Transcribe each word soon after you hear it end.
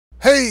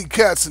Hey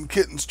cats and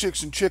kittens,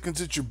 chicks and chickens,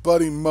 it's your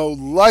buddy Mo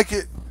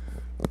Lykit,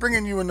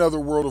 bringing you another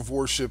World of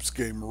Warships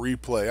game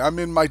replay. I'm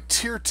in my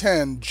tier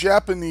 10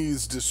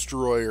 Japanese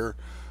destroyer,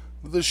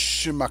 the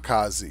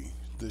Shimakaze.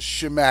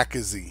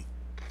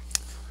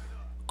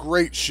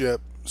 Great ship,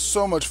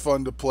 so much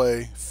fun to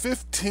play.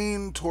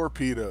 15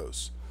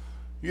 torpedoes.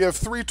 You have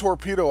 3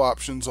 torpedo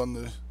options on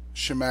the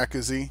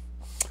Shimakaze.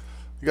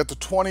 You got the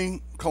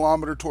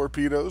 20-kilometer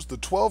torpedoes, the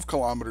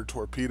 12-kilometer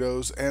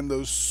torpedoes, and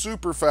those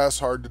super fast,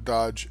 hard to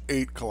dodge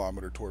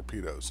 8-kilometer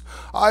torpedoes.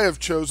 I have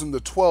chosen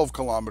the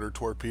 12-kilometer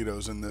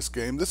torpedoes in this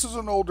game. This is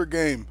an older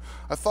game.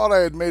 I thought I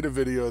had made a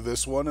video of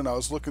this one, and I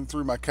was looking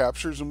through my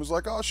captures and was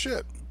like, oh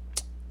shit,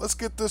 let's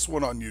get this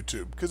one on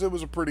YouTube, because it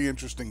was a pretty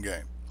interesting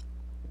game.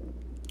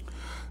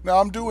 Now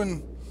I'm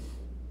doing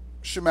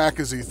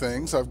Shimakaze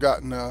things. I've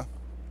gotten a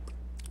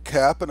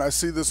cap, and I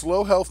see this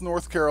low health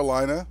North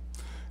Carolina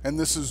and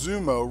this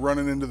Izumo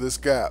running into this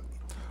gap.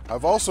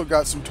 I've also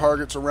got some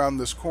targets around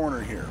this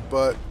corner here,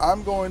 but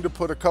I'm going to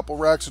put a couple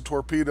racks of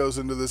torpedoes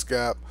into this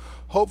gap,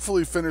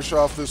 hopefully finish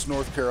off this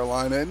North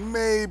Carolina, and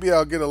maybe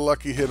I'll get a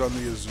lucky hit on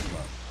the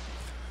Izumo.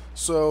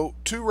 So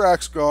 2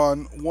 racks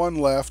gone, 1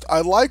 left.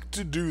 I like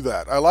to do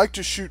that. I like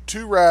to shoot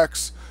 2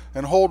 racks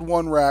and hold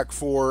 1 rack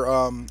for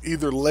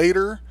either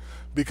later,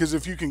 because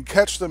if you can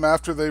catch them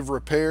after they've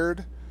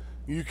repaired,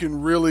 you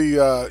can really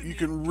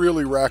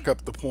rack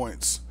up the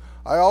points.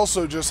 I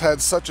also just had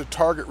such a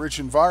target-rich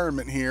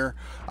environment here,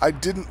 I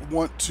didn't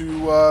want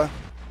to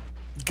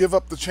give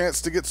up the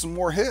chance to get some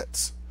more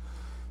hits.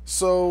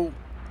 So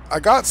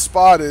I got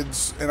spotted,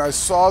 and I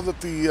saw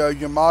that the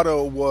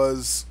Yamato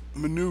was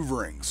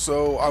maneuvering,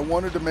 so I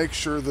wanted to make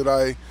sure that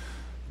I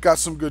got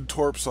some good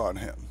torps on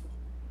him.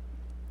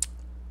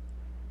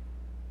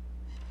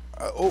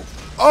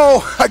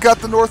 Oh, I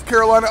got the North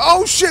Carolina.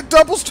 Oh shit,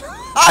 doubles.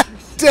 I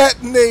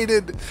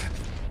detonated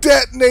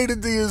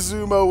the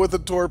Izumo with a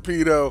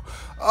torpedo.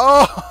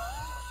 Oh,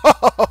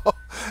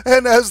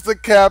 and as the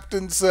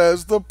captain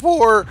says, the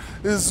poor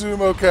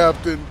Izumo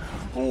captain,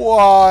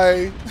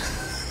 why?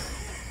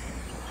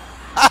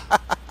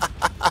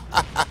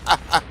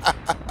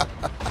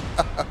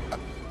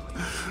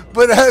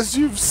 But as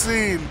you've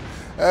seen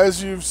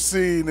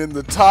in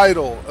the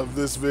title of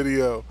this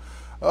video,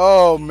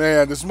 oh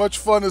man, as much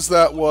fun as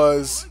that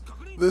was,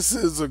 this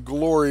is a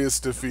glorious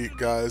defeat,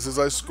 guys, as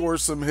I score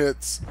some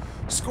hits.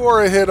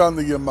 Score a hit on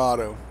the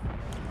Yamato.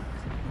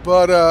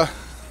 But,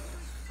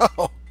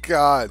 oh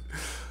god.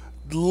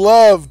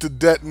 Love to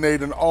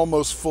detonate an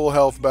almost full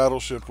health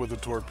battleship with a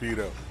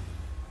torpedo.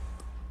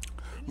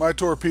 My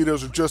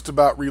torpedoes are just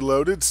about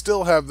reloaded.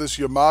 Still have this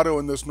Yamato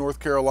and this North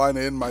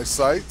Carolina in my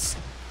sights.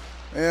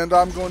 And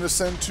I'm going to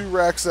send 2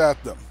 racks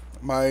at them.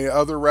 My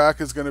other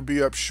rack is going to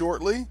be up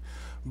shortly.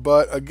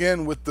 But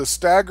again, with the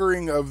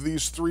staggering of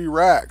these 3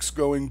 racks,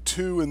 going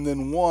 2 and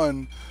then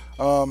 1,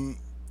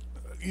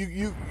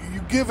 you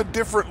give a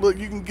different look.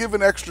 You can give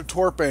an extra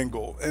torp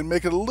angle and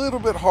make it a little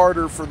bit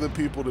harder for the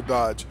people to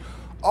dodge.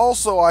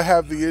 Also, I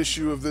have the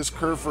issue of this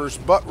curve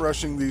first butt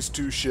rushing these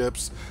 2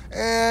 ships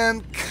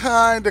and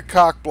kind of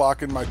cock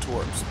blocking my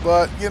torps.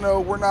 But you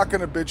know, we're not going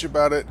to bitch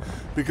about it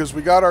because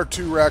we got our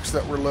 2 racks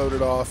that were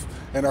loaded off,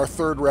 and our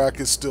 3rd rack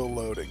is still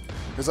loading.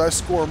 As I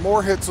score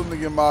more hits on the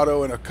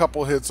Yamato and a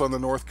couple hits on the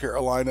North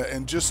Carolina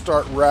and just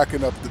start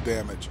racking up the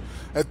damage.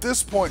 At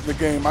this point in the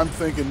game, I'm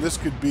thinking this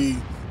could be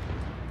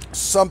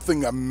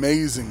something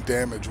amazing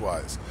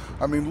damage-wise.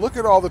 I mean, look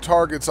at all the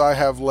targets I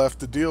have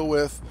left to deal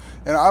with,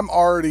 and I'm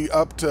already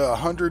up to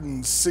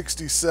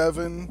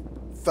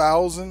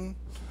 167,000,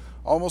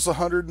 almost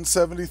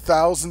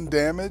 170,000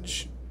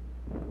 damage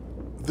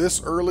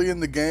this early in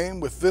the game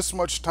with this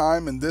much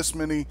time and this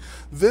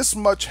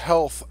much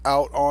health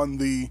out on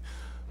the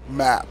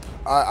map.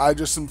 I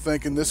just am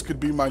thinking this could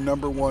be my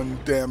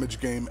 #1 damage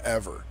game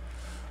ever.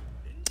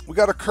 We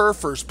got a curve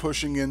first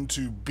pushing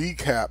into B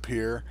cap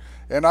here,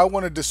 and I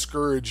want to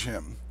discourage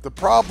him. The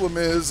problem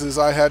is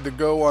I had to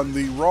go on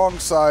the wrong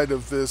side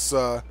of this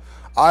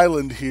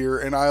island here,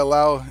 and I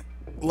allow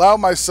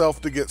myself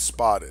to get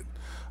spotted.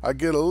 I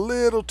get a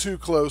little too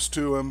close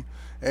to him,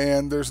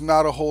 and there's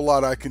not a whole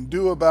lot I can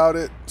do about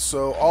it.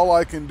 So all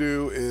I can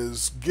do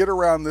is get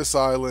around this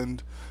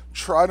island,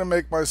 try to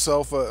make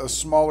myself a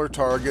smaller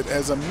target.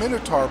 As a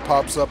Minotaur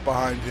pops up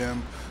behind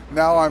him,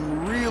 now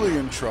I'm really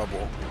in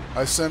trouble.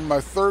 I send my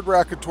 3rd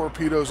rack of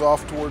torpedoes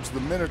off towards the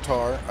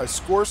Minotaur. I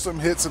score some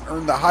hits and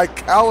earn the high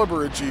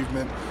caliber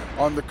achievement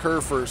on the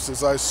curve first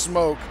as I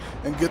smoke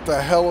and get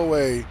the hell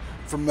away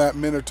from that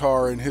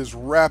Minotaur and his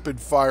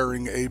rapid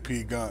firing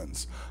AP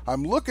guns.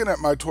 I'm looking at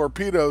my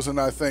torpedoes and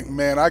I think,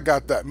 man, I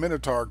got that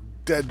Minotaur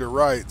dead to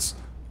rights,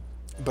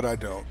 but I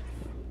don't.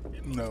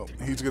 No,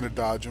 he's going to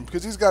dodge him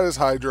because he's got his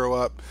hydro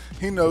up.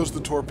 He knows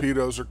the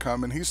torpedoes are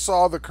coming. He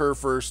saw the curve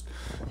first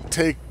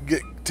take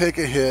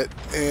a hit,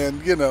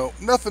 and you know,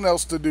 nothing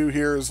else to do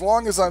here. As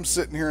long as I'm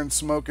sitting here and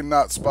smoking,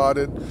 not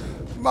spotted,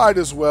 might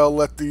as well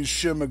let these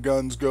Shima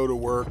guns go to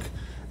work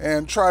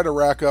and try to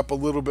rack up a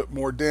little bit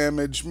more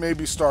damage,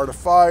 maybe start a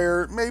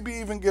fire, maybe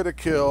even get a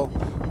kill.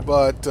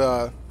 But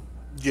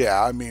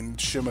Yeah, I mean,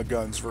 Shima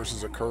guns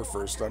versus a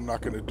Kurfürst, I'm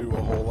not going to do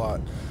a whole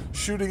lot.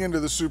 Shooting into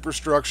the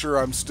superstructure,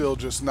 I'm still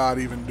just not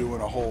even doing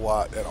a whole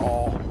lot at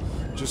all.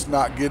 Just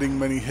not getting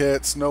many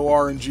hits. No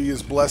RNG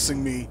is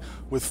blessing me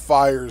with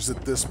fires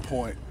at this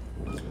point.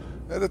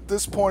 And at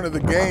this point of the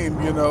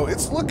game, you know,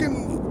 it's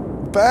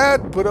looking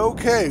bad, but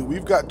okay.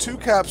 We've got 2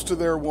 caps to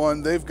their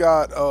 1. They've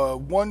got a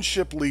 1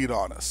 ship lead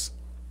on us.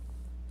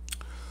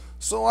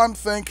 So I'm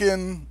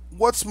thinking,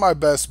 what's my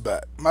best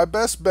bet? My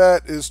best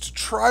bet is to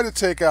try to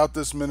take out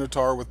this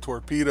Minotaur with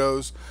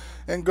torpedoes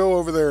and go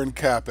over there and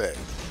cap A.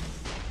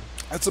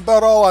 That's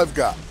about all I've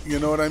got, you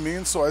know what I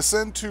mean? So I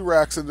send 2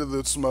 racks into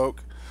the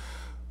smoke.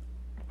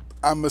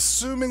 I'm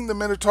assuming the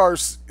Minotaur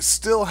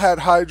still had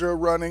Hydro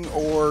running,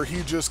 or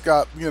he just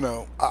got, you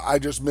know, I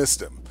just missed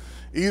him.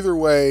 Either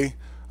way,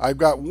 I've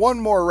got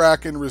 1 more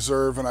rack in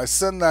reserve, and I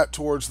send that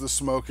towards the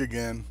smoke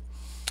again.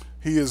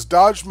 He has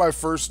dodged my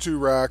first 2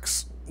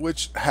 racks,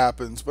 which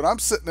happens, but I'm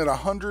sitting at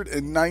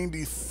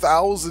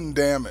 190,000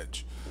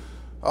 damage.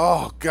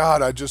 Oh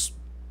God, I just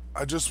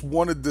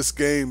wanted this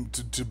game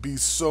to be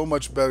so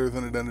much better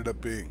than it ended up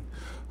being.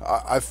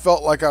 I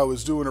felt like I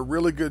was doing a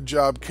really good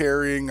job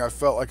carrying. I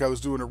felt like I was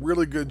doing a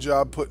really good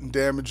job putting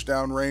damage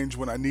down range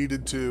when I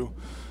needed to.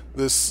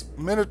 This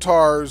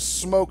Minotaur's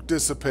smoke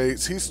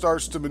dissipates. He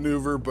starts to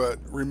maneuver, but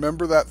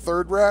remember that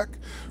 3rd rack?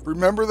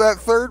 Remember that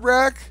 3rd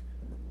rack?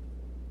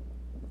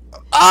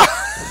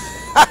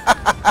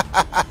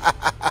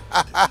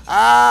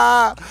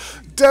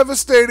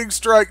 Devastating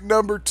strike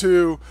number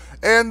 2,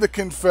 and the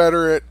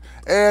Confederate,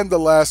 and the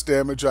last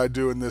damage I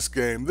do in this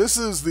game. This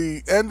is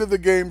the end of the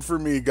game for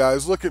me,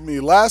 guys. Look at me,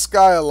 last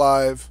guy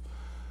alive.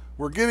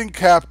 We're getting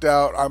capped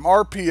out. I'm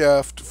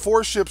RPF'd,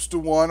 4 ships to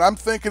 1. I'm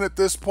thinking at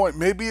this point,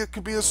 maybe it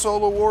could be a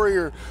solo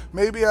warrior.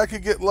 Maybe I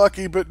could get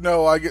lucky, but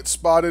no, I get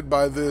spotted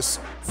by this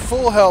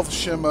full health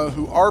Shima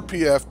who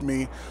RPF'd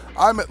me.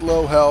 I'm at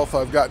low health.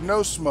 I've got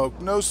no smoke,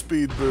 no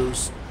speed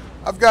boost.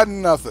 I've got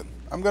nothing.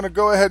 I'm going to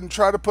go ahead and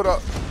try to put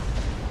up...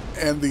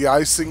 And the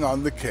icing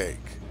on the cake.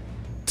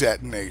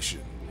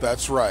 Detonation.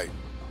 That's right.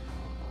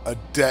 A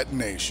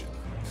detonation.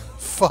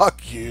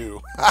 Fuck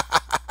you.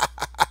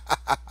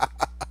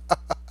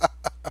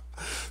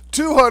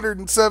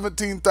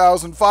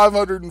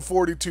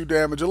 217,542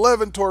 damage,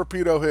 11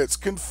 torpedo hits,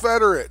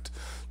 Confederate,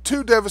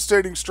 2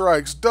 devastating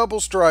strikes, double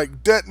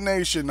strike,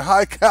 detonation,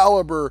 high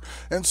caliber,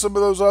 and some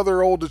of those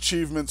other old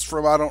achievements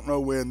from I don't know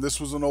when. This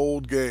was an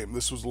old game.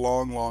 This was a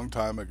long, long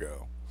time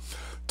ago.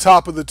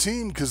 Top of the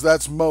team, because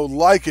that's Mo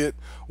Lykit.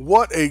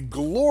 What a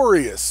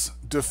glorious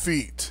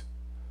defeat.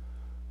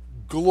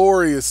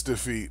 Glorious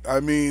defeat. I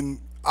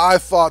mean, I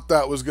thought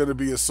that was going to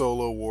be a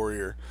solo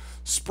warrior.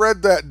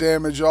 Spread that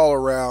damage all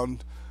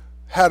around.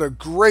 Had a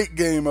great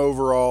game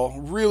overall.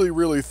 Really,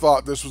 really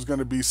thought this was going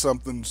to be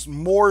something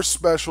more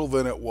special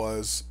than it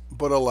was.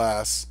 But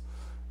alas,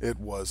 it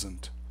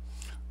wasn't.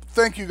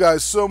 Thank you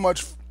guys so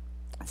much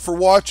for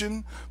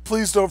watching.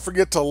 Please don't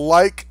forget to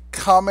like,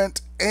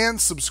 comment,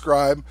 and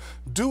subscribe.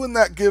 Doing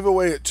that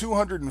giveaway at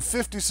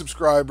 250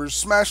 subscribers.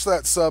 Smash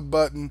that sub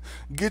button.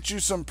 Get you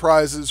some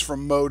prizes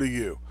from Mo to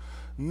you.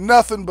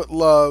 Nothing but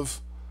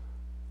love.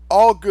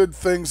 All good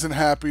things and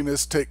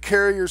happiness. Take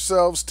care of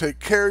yourselves. Take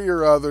care of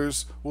your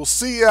others. We'll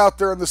see you out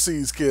there on the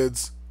seas,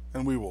 kids.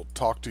 And we will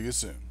talk to you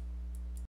soon.